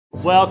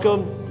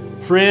Welcome,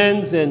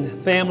 friends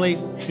and family,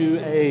 to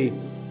a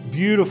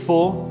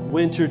beautiful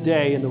winter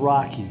day in the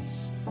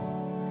Rockies.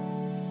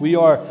 We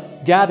are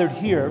gathered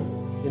here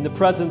in the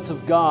presence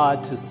of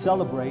God to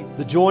celebrate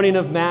the joining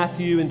of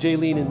Matthew and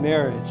Jaelene in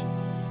marriage.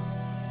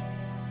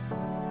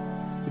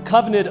 The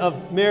covenant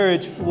of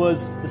marriage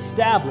was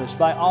established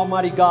by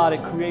Almighty God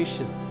at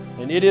creation,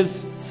 and it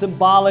is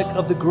symbolic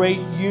of the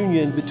great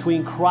union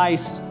between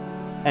Christ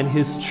and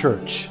His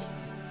church.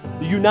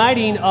 The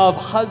uniting of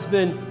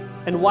husband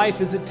and wife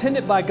is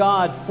intended by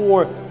God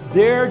for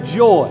their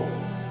joy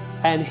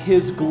and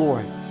His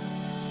glory.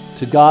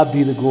 To God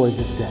be the glory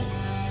this day.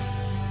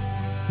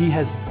 He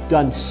has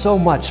done so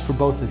much for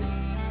both of you.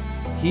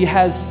 He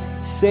has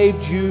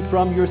saved you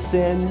from your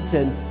sins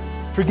and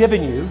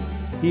forgiven you.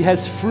 He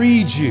has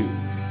freed you.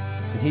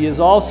 And He has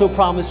also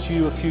promised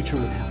you a future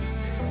with Him.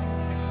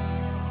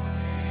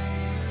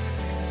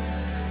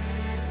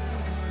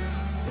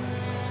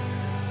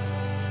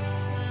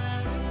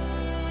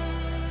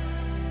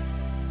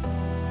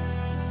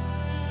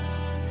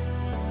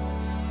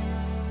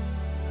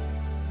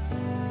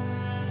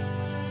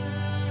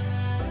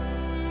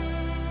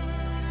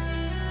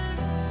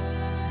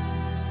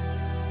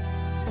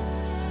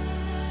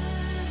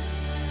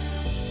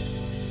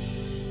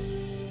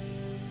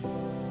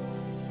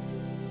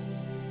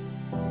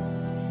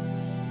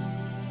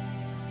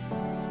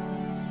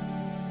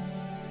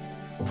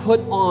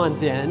 Put on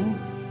then,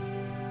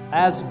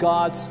 as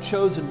God's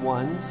chosen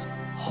ones,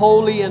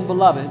 holy and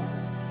beloved,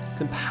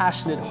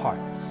 compassionate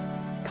hearts,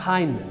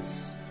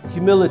 kindness,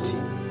 humility,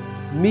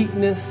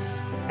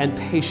 meekness, and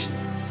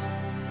patience,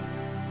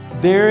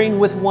 bearing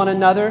with one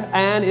another,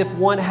 and if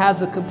one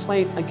has a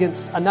complaint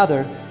against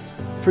another,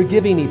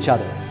 forgiving each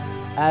other,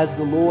 as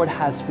the Lord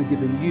has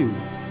forgiven you,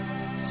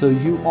 so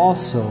you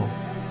also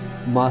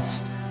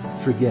must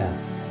forgive.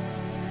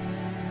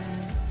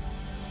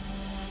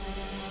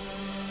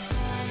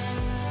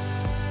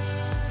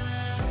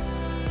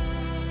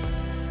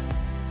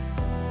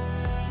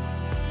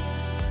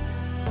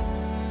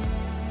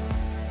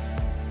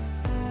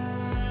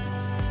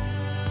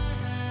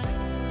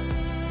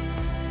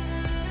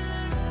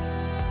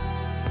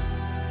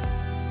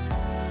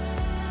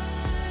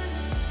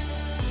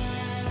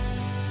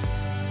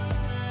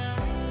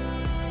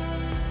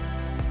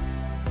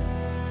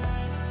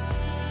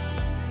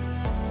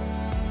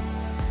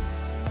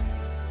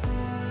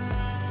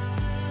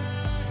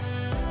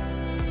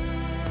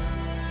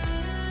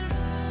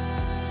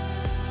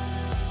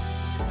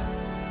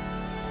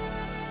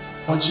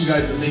 I want you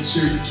guys to make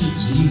sure you keep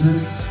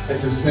Jesus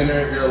at the center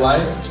of your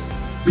life.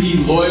 Be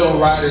loyal,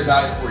 ride or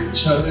die for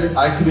each other.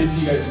 I commit to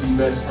you guys to be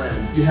best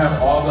friends. You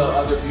have all the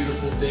other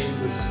beautiful things,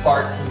 the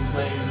sparks and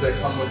flames that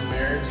come with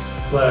marriage,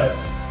 but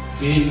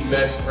being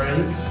best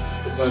friends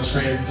is going to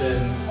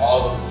transcend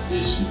all those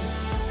issues.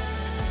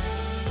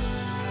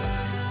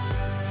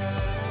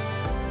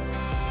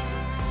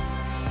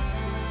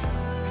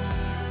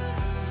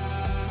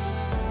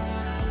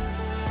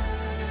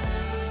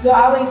 You're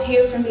always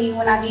here for me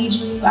when I need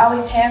you. You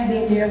always have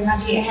been there when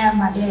I didn't have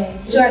my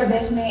dad. You are the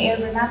best man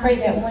ever, and I pray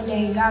that one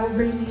day God will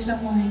bring me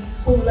someone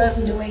who will love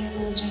me the way you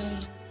love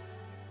Jaelene.